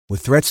With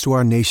threats to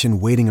our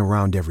nation waiting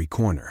around every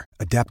corner,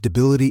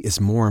 adaptability is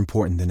more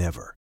important than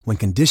ever. When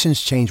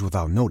conditions change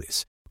without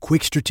notice,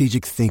 quick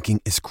strategic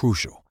thinking is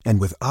crucial.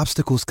 And with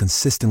obstacles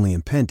consistently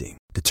impending,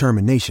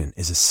 determination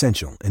is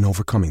essential in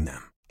overcoming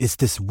them. It's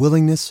this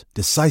willingness,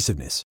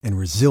 decisiveness, and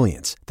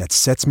resilience that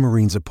sets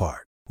Marines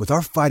apart. With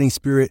our fighting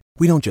spirit,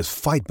 we don't just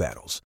fight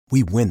battles,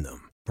 we win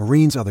them.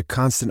 Marines are the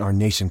constant our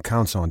nation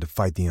counts on to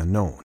fight the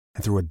unknown.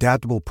 And through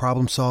adaptable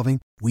problem solving,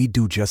 we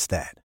do just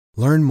that.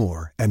 Learn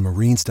more at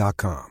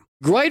marines.com.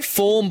 Great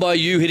form by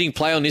you hitting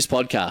play on this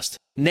podcast.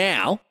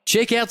 Now,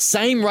 check out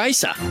Same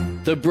Racer,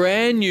 the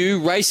brand new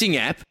racing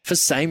app for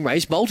same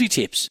race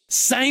multi-tips.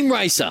 Same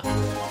Racer.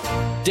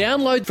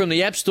 Download from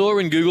the App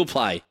Store and Google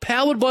Play.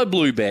 Powered by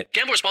Bluebet.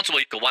 Gamble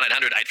responsibly. Call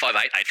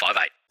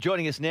 1-800-858-858.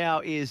 Joining us now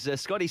is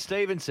Scotty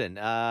Stevenson,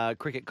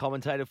 cricket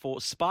commentator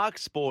for Spark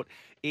Sport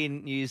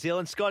in New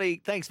Zealand.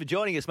 Scotty, thanks for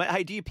joining us, mate.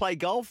 Hey, do you play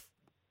golf?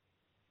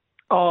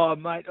 Oh,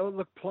 mate,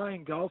 look,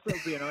 playing golf, that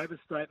would be an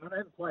overstatement. I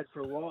haven't played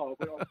for a while,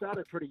 but I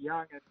started pretty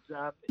young and,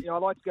 I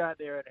like to go out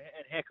there and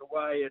hack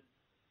away and,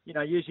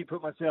 usually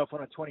put myself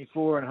on a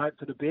 24 and hope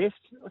for the best.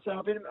 So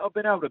I've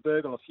been able to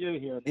burgle a few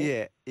here and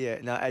there. Yeah.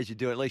 No, as you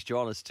do, at least you're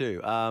honest too.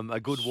 A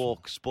good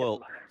walk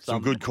spoilt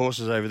some good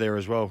courses over there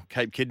as well.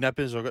 Cape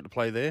Kidnappers, I got to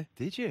play there.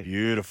 Did you?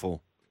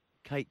 Beautiful.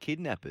 Cape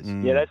Kidnappers.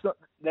 Yeah, that's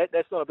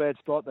not a bad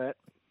spot. That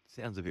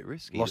sounds a bit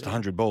risky. Lost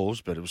 100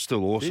 balls, but it was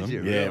still awesome. Did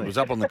you, yeah, really? It was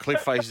up on the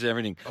cliff faces and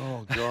everything.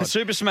 Oh God.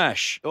 Super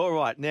Smash. All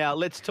right, now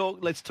let's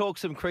talk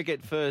some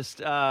cricket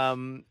first.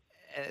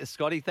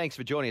 Scotty, thanks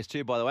for joining us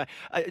too, by the way.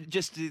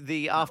 Just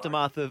the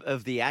aftermath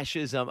of the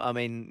Ashes, I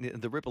mean,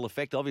 the ripple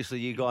effect, obviously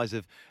you guys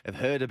have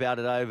heard about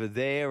it over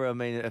there. I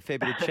mean, a fair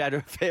bit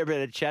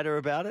of chatter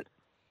about it.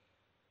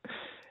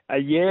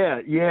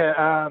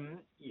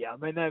 Yeah, I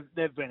mean,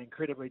 they've been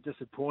incredibly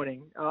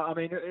disappointing. I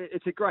mean,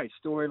 it's a great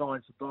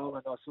storyline for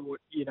Boland. I thought,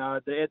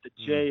 they're at the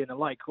G and the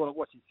late quarter,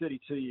 he's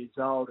 32 years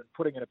old, and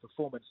putting in a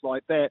performance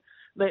like that.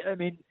 I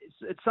mean,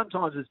 it's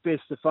sometimes it's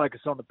best to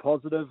focus on the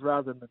positive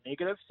rather than the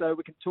negative. So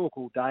we can talk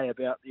all day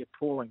about the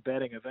appalling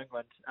batting of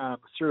England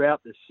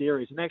throughout this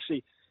series, and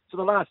actually for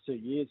the last 2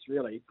 years,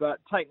 really. But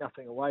take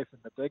nothing away from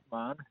the big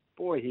man.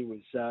 Boy, he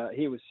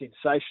was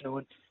sensational,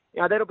 and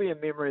that'll be a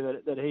memory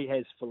that he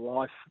has for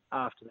life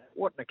after that.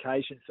 What an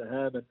occasion for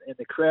him and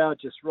the crowd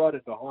just right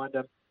in behind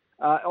him.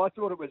 I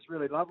thought it was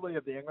really lovely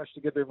of the English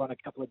to give everyone a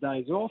couple of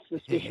days off,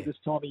 especially this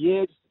time of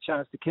year, just a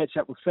chance to catch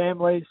up with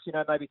families,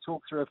 maybe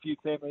talk through a few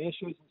family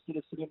issues instead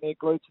of sitting there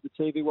glued to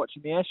the TV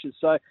watching the Ashes.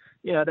 So,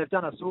 they've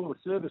done us all a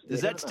service. Does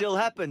that still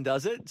happen,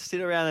 does it?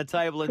 Sit around a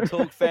table and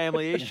talk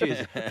family issues.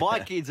 My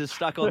kids are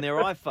stuck on their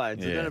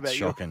iPhones. Yeah, I don't know about it's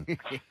shocking.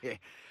 Yeah.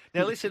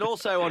 Now, listen,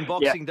 also on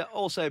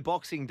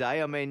Boxing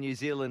Day, I mean, New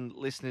Zealand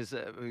listeners,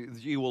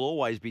 you will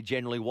always be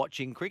generally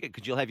watching cricket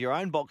because you'll have your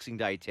own Boxing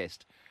Day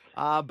test.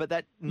 But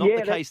that's not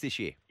the case this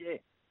year.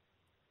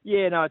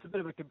 Yeah, no, it's a bit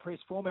of a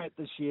compressed format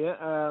this year.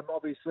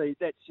 Obviously,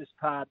 that's just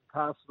part and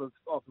parcel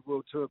of the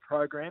World Tour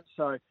program.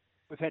 So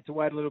we've had to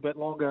wait a little bit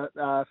longer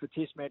for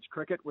Test match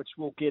cricket, which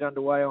will get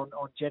underway on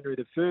January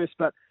the 1st.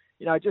 But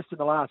just in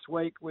the last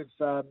week, we've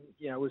seen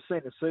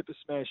the Super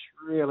Smash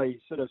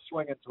really sort of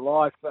swing into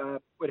life.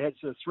 We'd had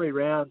sort of 3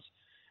 rounds,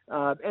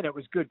 and it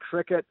was good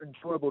cricket,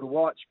 enjoyable to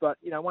watch. But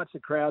once the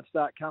crowds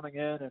start coming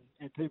in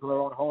and people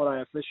are on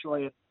holiday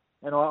officially,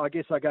 and I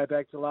guess I go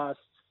back to last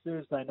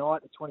Thursday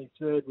night, the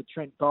 23rd, with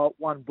Trent Boult,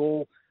 1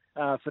 ball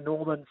for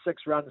Norman,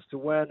 6 runs to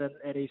win,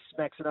 and he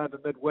smacks it over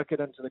mid-wicket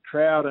into the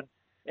crowd,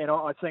 and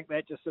I think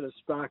that just sort of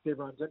sparked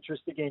everyone's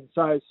interest again.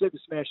 So Super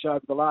Smash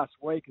over the last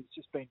week has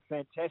just been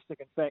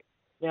fantastic. In fact,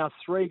 now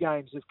 3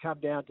 games have come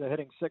down to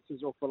hitting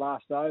sixes off the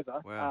last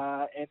over.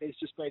 Wow. And there's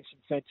just been some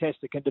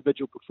fantastic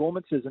individual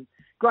performances. And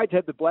great to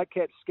have the Black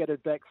Caps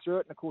scattered back through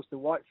it, and of course the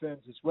White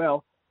Ferns as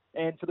well.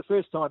 And for the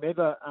first time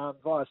ever,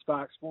 via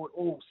Spark Sport,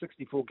 all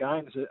 64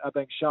 games are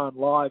being shown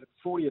live, and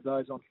 40 of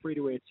those on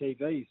free-to-air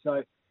TV.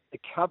 So the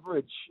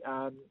coverage,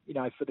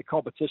 for the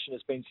competition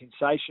has been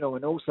sensational,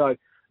 and also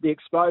the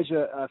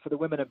exposure for the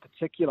women in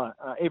particular.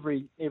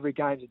 Every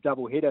game's a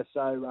double header,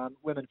 so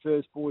women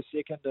first, boys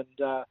second, and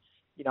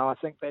I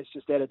think that's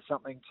just added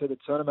something to the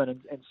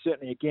tournament. And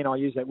certainly, again, I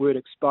use that word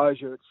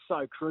exposure. It's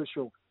so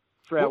crucial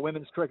for our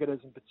women's cricketers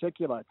in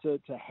particular to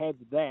have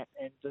that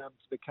and to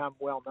become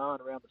well known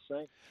around the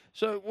scene.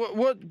 So,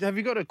 what have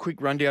you got a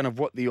quick rundown of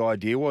what the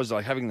idea was,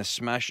 like having the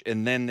Smash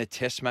and then the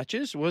Test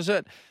matches? Was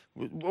it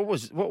what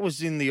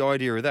was in the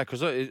idea of that?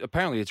 Because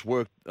apparently it's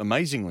worked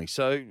amazingly.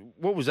 So,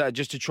 what was that?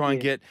 Just to try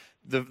and get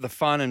the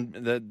fun and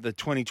the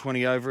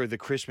 2020 over the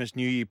Christmas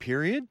New Year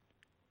period?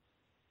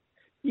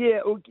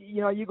 Yeah, well,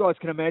 you guys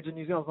can imagine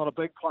New Zealand's not a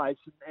big place,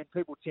 and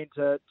people tend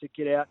to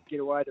get out and get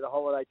away to the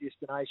holiday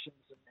destinations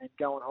and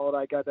go on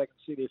holiday, go back and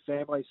see their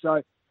family.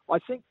 So I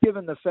think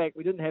given the fact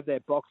we didn't have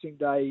that Boxing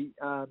Day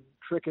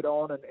cricket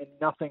on and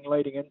nothing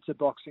leading into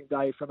Boxing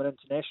Day from an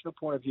international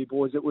point of view,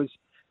 boys, it was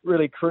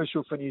really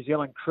crucial for New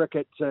Zealand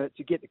cricket to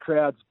get the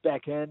crowds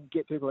back in,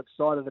 get people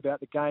excited about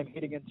the game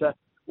heading into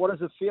what is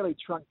a fairly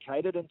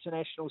truncated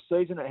international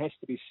season. It has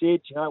to be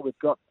said. We've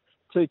got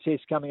 2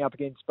 tests coming up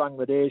against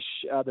Bangladesh,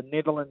 the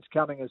Netherlands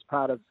coming as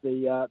part of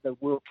the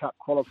World Cup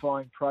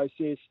qualifying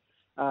process,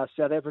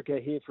 South Africa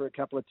here for a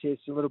couple of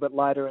tests a little bit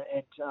later,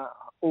 and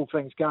all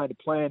things going to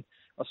plan,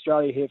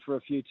 Australia here for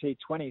a few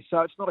T20s.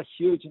 So it's not a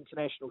huge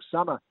international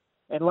summer.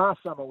 And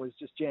last summer was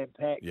just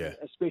jam-packed,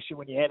 especially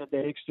when you added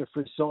that extra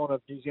frisson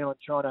of New Zealand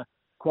trying to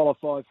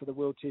qualify for the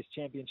World Test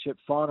Championship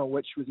final,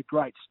 which was a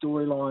great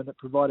storyline that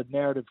provided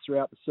narrative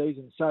throughout the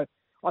season. So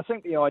I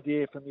think the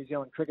idea from New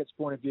Zealand cricket's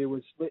point of view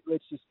was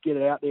let's just get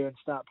it out there and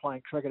start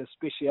playing cricket,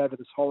 especially over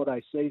this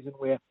holiday season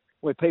where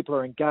people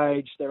are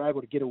engaged, they're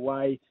able to get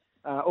away.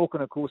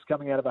 Auckland, of course,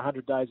 coming out of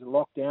 100 days of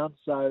lockdown,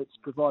 so it's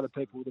provided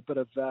people with a bit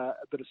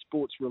of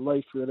sports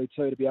relief, really,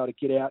 too, to be able to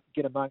get out,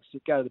 get amongst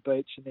it, go to the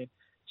beach, and then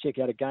check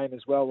out a game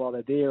as well while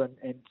they're there. And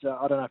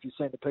I don't know if you've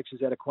seen the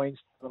pictures out of Queensland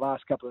the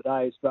last couple of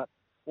days, but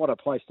what a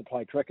place to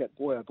play cricket.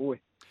 Boy, oh boy.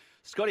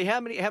 Scotty, how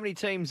many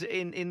teams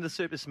in the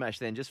Super Smash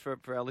then, just for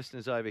our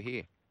listeners over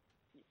here?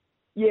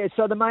 Yeah,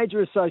 so the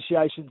major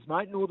associations,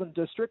 mate, Northern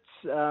Districts,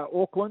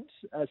 Auckland,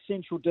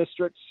 Central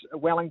Districts,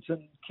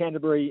 Wellington,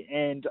 Canterbury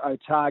and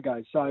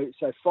Otago. So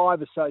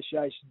 5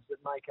 associations that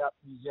make up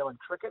New Zealand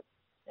cricket.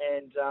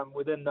 And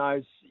within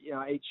those,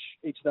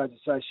 each of those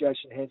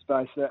associations has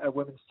both a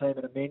women's team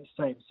and a men's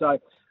team. So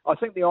I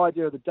think the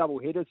idea of the double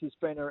headers has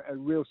been a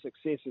real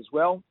success as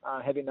well,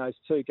 having those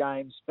 2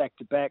 games back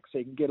to back so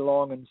you can get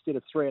along. Instead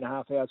of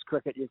 3.5 hours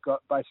cricket, you've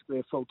got basically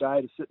a full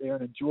day to sit there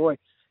and enjoy.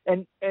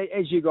 And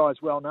as you guys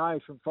well know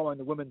from following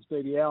the women's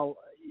BBL,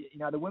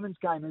 the women's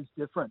game is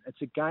different.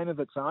 It's a game of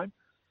its own.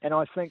 And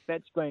I think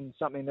that's been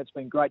something that's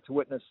been great to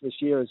witness this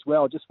year as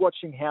well, just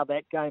watching how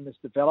that game is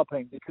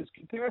developing, because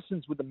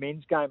comparisons with the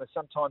men's game are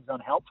sometimes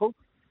unhelpful.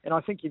 And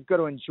I think you've got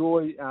to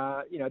enjoy,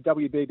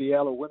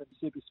 WBBL or Women's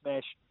Super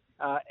Smash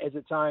as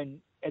its own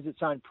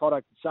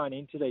product, its own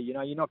entity.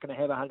 You're not going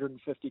to have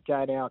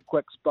 150k an hour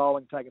quicks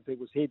bowling, taking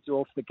people's heads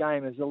off. The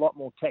game is a lot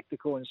more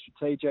tactical and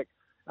strategic.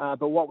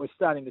 But what we're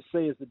starting to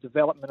see is the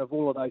development of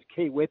all of those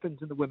key weapons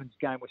in the women's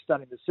game. We're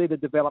starting to see the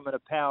development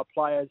of power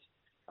players,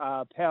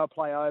 power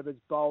play overs,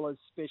 bowlers,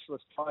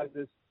 specialist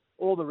closers,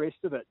 all the rest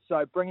of it.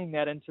 So bringing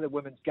that into the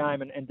women's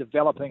game and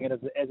developing it as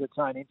its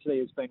own entity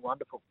has been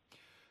wonderful.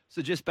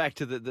 So just back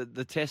to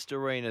the test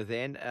arena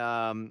then,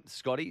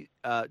 Scotty,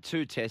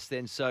 2 tests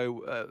then.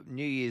 So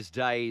New Year's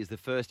Day is the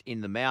first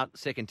in the Mount,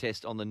 second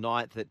test on the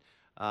 9th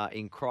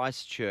in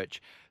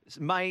Christchurch.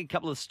 A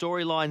couple of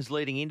storylines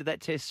leading into that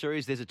test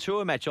series. There's a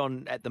tour match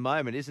on at the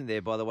moment, isn't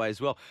there, by the way,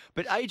 as well?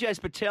 But Ajaz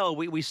Patel,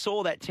 we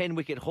saw that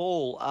 10-wicket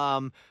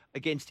haul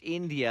against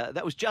India.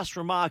 That was just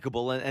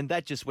remarkable, and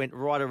that just went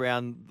right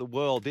around the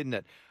world, didn't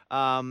it,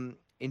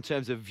 in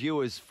terms of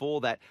viewers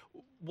for that.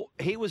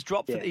 He was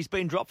dropped. Yeah. He's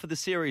been dropped for the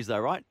series, though,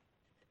 right?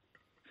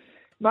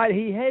 Mate,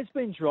 he has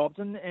been dropped,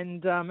 and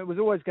it was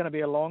always going to be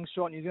a long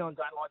shot. New Zealand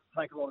don't like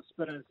to take a lot of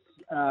spinners,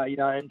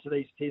 into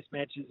these test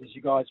matches, as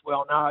you guys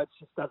well know. It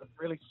just doesn't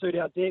really suit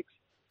our decks.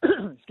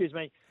 Excuse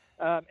me.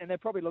 And they're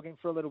probably looking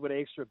for a little bit of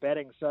extra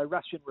batting. So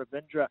Rashid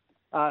Ravindra,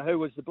 who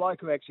was the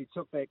bloke who actually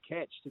took that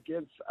catch to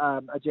give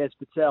Ajaz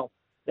Patel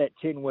that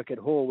 10-wicket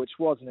haul, which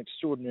was an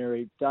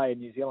extraordinary day in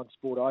New Zealand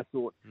sport, I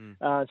thought.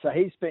 So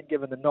he's been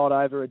given the nod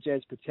over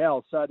Ajaz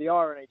Patel. So the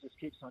irony just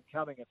keeps on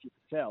coming if you're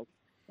Patel.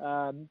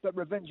 But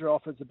Ravindra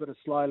offers a bit of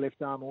slow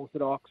left-arm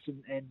orthodox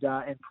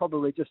and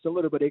probably just a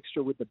little bit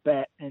extra with the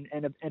bat. And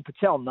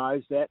Patel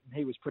knows that, and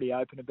he was pretty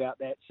open about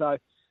that. So,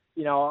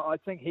 I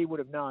think he would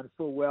have known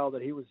full well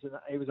that he was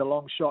a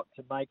long shot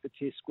to make the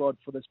test squad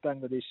for this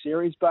Bangladesh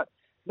series. But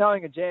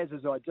knowing Ajaz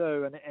as I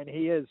do, and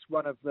he is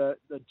one of the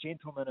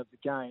gentlemen of the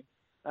game,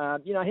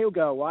 he'll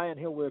go away and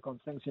he'll work on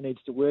things he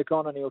needs to work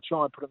on, and he'll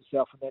try and put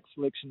himself in that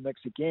selection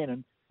mix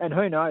again. And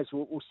who knows?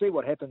 We'll see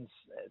what happens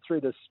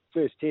through this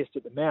first test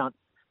at the Mount,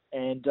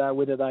 and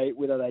whether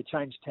they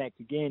change tact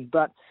again.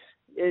 But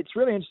it's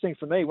really interesting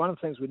for me. One of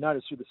the things we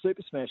noticed through the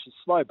Super Smash is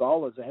slow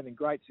bowlers are having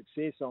great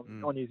success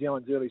on New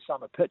Zealand's early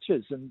summer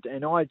pitches,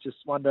 and I just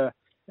wonder,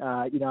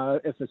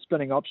 if the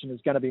spinning option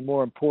is going to be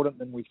more important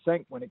than we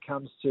think when it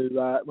comes to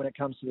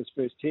this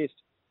first test.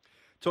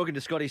 Talking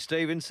to Scotty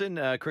Stevenson,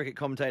 cricket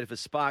commentator for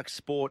Spark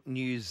Sport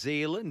New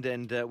Zealand,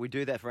 and we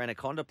do that for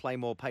Anaconda. Play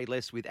more, pay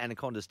less with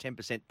Anaconda's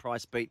 10%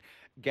 price beat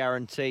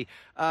guarantee.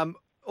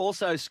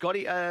 Also,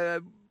 Scotty,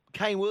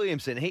 Kane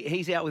Williamson,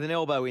 he's out with an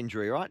elbow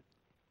injury, right?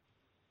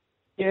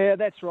 Yeah,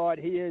 that's right.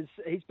 He is.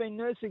 He's been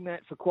nursing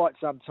that for quite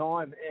some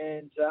time,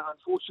 and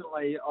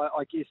unfortunately,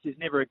 I guess there's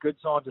never a good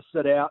time to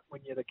sit out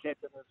when you're the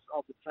captain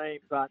of the team.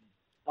 But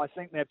I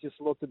think they've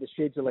just looked at the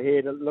schedule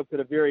ahead, looked at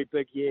a very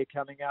big year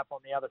coming up on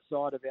the other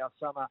side of our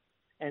summer,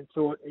 and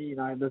thought,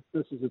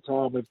 this is a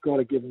time we've got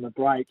to give him a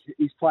break.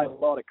 He's played a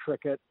lot of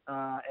cricket,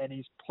 and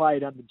he's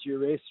played under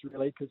duress,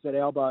 really, because that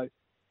elbow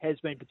has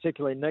been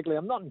particularly niggly.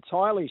 I'm not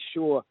entirely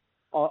sure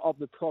of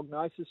the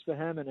prognosis for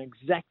him and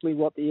exactly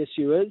what the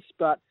issue is,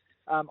 but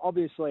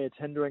obviously it's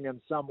hindering him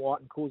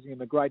somewhat and causing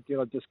him a great deal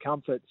of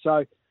discomfort.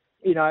 So,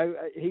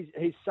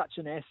 he's such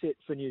an asset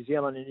for New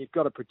Zealand, and you've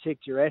got to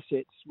protect your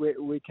assets.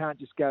 We can't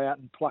just go out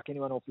and pluck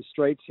anyone off the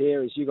streets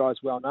here. As you guys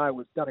well know,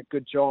 we've done a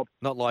good job.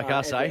 Not like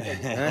us,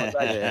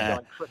 eh?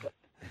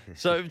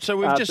 So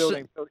we've just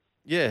building.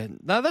 yeah,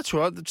 no, that's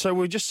right. So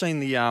we've just seen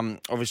the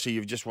obviously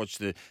you've just watched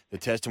the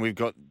test, and we've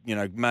got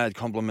mad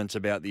compliments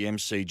about the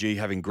MCG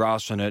having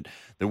grass on it,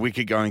 the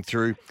wicket going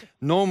through.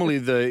 Normally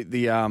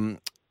the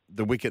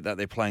wicket that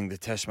they're playing the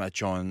test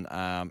match on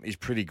is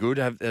pretty good.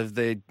 Have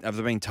they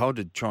been told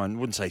to try and,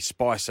 wouldn't say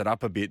spice it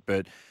up a bit,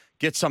 but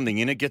get something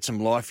in it, get some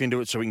life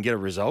into it so we can get a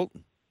result?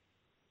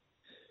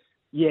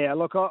 Yeah,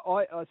 look,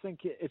 I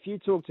think if you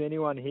talk to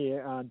anyone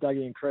here,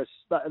 Dougie and Chris,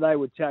 they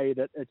would tell you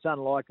that it's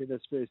unlikely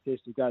this first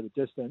test will go the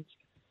distance.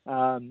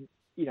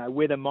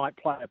 Weather might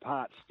play a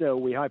part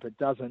still. We hope it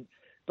doesn't.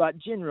 But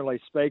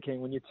generally speaking,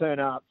 when you turn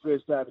up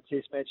first day of a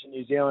test match in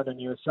New Zealand and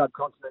you're a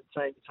subcontinent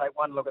team, you take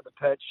one look at the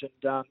pitch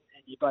and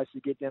you basically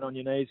get down on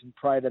your knees and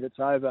pray that it's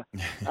over.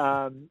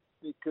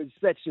 Because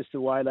that's just the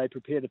way they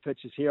prepare the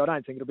pitches here. I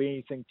don't think it'll be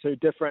anything too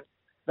different.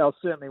 They'll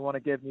certainly want to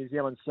give New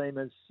Zealand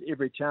seamers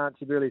every chance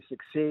of early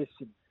success.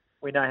 And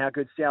we know how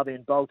good Southee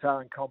and Bolt are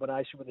in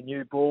combination with a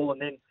new ball.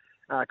 And then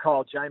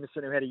Kyle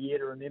Jamieson, who had a year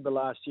to remember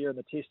last year in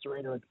the Test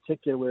arena in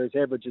particular, where his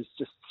average is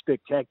just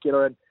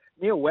spectacular. And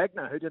Neil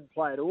Wagner, who didn't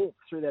play at all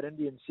through that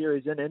Indian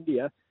series in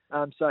India.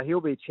 So he'll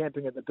be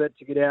champing at the bit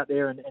to get out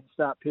there and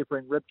start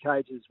peppering rib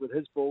cages with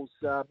his balls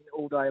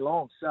all day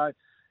long. So,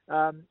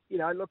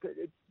 look,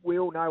 we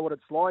all know what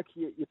it's like.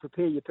 You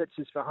prepare your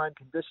pitches for home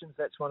conditions.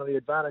 That's one of the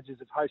advantages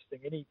of hosting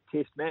any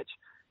test match.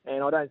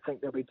 And I don't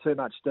think there'll be too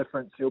much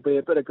difference. There'll be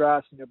a bit of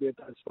grass and there'll be a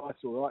bit of spice,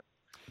 all right.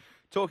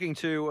 Talking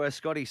to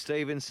Scotty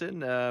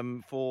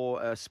Stevenson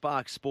for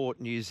Spark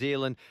Sport New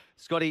Zealand.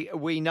 Scotty,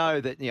 we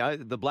know that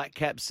the Black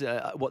Caps,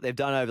 what they've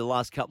done over the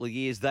last couple of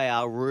years, they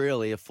are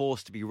really a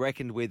force to be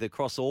reckoned with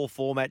across all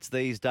formats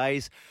these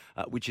days,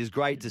 which is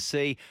great to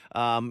see.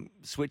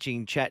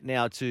 Switching chat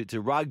now to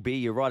rugby,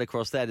 you're right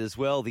across that as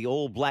well. The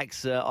All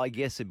Blacks, I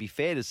guess it'd be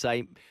fair to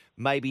say,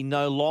 maybe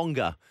no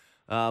longer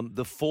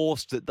the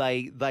force that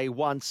they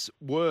once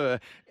were.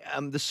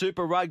 The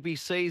Super Rugby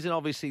season,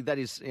 obviously, that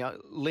is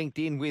linked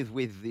in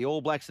with the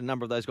All Blacks. A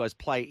number of those guys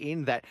play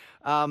in that.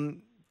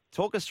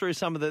 Talk us through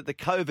some of the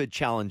COVID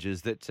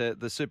challenges that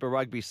the Super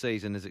Rugby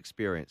season has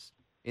experienced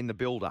in the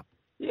build-up.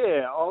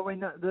 Yeah, I mean,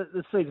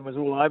 the season was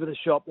all over the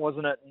shop,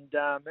 wasn't it? And,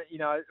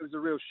 it was a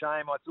real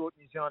shame. I thought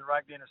New Zealand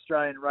rugby and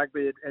Australian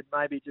rugby had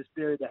maybe just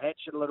buried the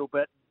hatchet a little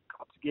bit and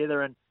got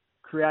together and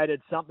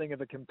created something of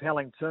a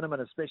compelling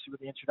tournament, especially with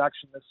the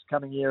introduction this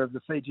coming year of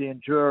the Fiji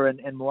Endura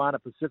and Moana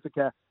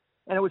Pacifica.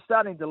 And it was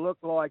starting to look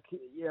like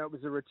it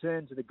was a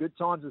return to the good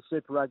times of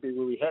Super Rugby,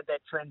 where we had that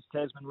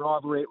Trans-Tasman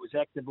rivalry. It was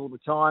active all the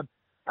time.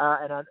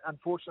 And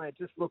unfortunately, it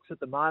just looks at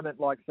the moment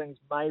like things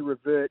may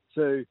revert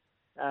to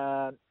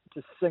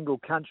single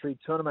country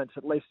tournaments,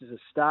 at least as a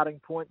starting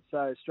point. So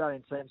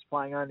Australian teams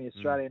playing only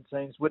Australian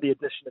teams, with the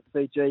addition of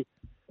Fiji,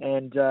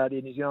 and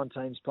the New Zealand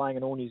teams playing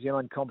an all-New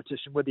Zealand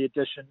competition with the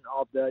addition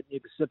of the New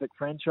Pacific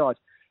franchise.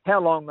 How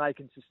long they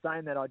can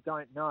sustain that, I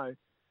don't know.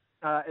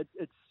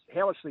 It's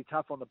hellishly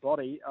tough on the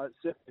body,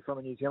 certainly from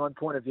a New Zealand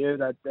point of view.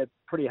 They're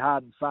pretty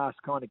hard and fast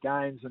kind of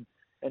games, and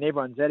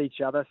everyone's at each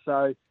other.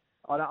 So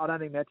I don't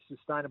think that's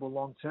sustainable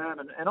long term.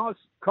 And I was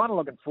kind of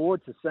looking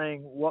forward to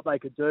seeing what they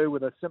could do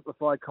with a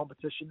simplified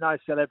competition. No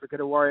South Africa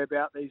to worry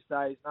about these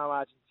days. No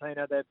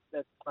Argentina.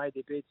 They've made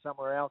their bed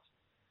somewhere else.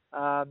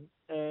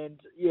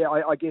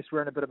 I guess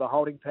we're in a bit of a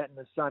holding pattern,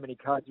 as so many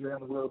codes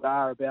around the world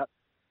are, about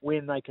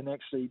when they can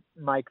actually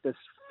make this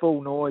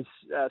full noise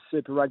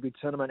Super Rugby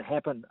tournament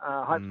happen.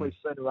 Hopefully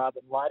sooner rather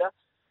than later.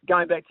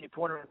 Going back to your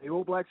point around the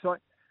All Blacks,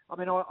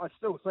 I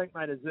still think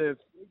they deserve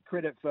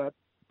credit for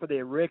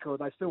their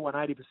record. They still won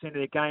 80% of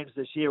their games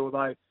this year,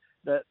 although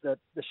the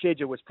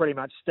schedule was pretty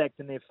much stacked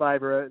in their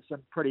favour.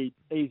 Some pretty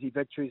easy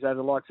victories over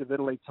the likes of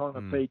Italy,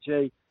 Tonga,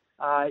 Fiji.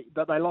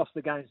 But they lost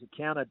the games that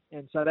counted,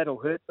 and so that'll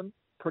hurt them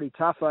pretty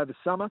tough over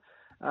summer.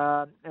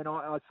 And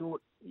I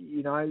thought,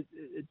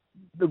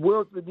 the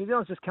world, New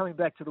Zealand's just coming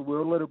back to the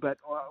world a little bit,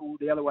 or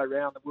the other way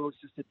around. The world's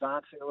just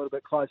advancing a little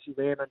bit closer to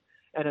them,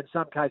 and in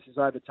some cases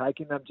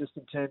overtaking them, just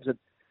in terms of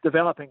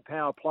developing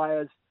power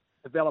players,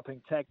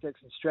 developing tactics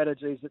and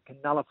strategies that can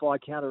nullify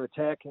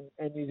counter-attack.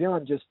 And New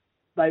Zealand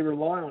they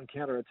rely on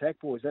counter-attack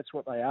boys. That's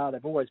what they are.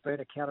 They've always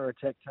been a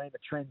counter-attack team, a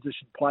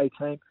transition play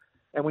team.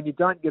 And when you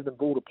don't give them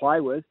ball to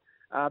play with,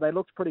 they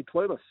looked pretty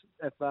clueless,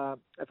 if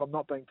I'm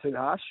not being too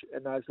harsh,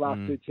 in those last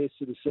two tests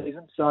of the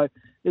season. So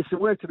there's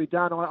some work to be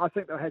done. I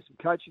think they'll have some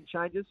coaching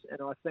changes,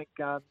 and I think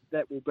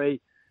that will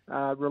be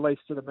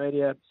released to the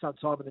media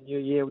sometime in the new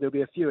year. There'll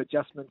be a few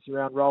adjustments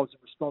around roles and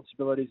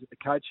responsibilities in the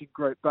coaching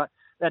group, but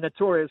they're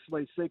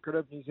notoriously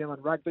secretive, New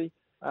Zealand rugby.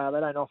 They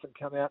don't often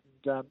come out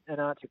and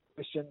answer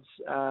questions.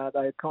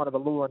 They're kind of a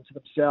law unto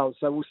themselves.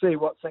 So we'll see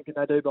what thinking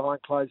they do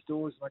behind closed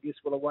doors, and I guess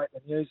we'll await the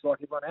news like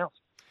everyone else.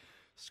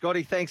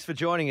 Scotty, thanks for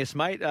joining us,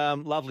 mate.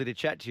 Lovely to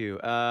chat to you,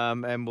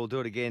 and we'll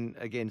do it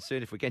again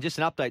soon if we can. Just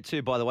an update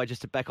too, by the way,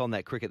 just to back on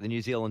that cricket, the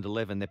New Zealand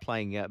 11, they're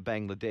playing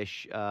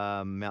Bangladesh,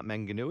 Mount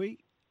Maunganui.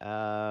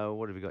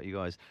 What have we got, you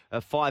guys?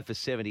 5 for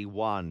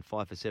 71.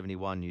 5 for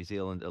 71. New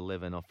Zealand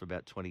 11 off for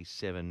about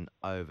 27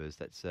 overs.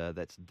 That's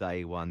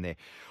day one there.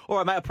 All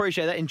right, mate.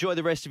 Appreciate that. Enjoy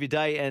the rest of your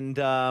day, and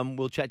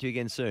we'll chat to you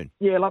again soon.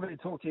 Yeah, lovely to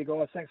talk to you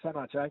guys. Thanks so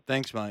much, eh?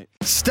 Thanks, mate.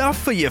 Stuff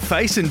for your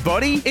face and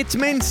body? It's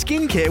men's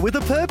skincare with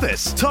a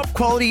purpose. Top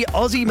quality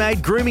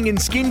Aussie-made grooming and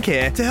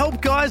skincare to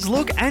help guys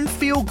look and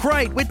feel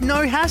great with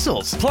no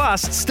hassles.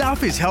 Plus,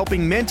 Stuff is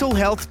helping mental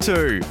health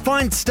too.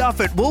 Find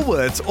Stuff at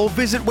Woolworths or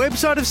visit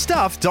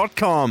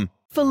websiteofstuff.com.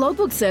 For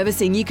logbook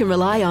servicing you can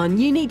rely on,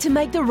 you need to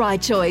make the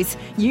right choice.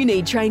 You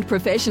need trained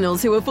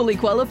professionals who are fully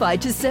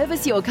qualified to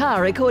service your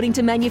car according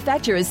to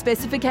manufacturer's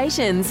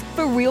specifications.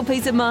 For real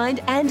peace of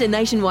mind and a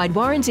nationwide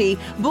warranty,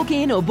 book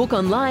in or book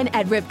online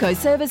at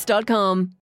repcoservice.com.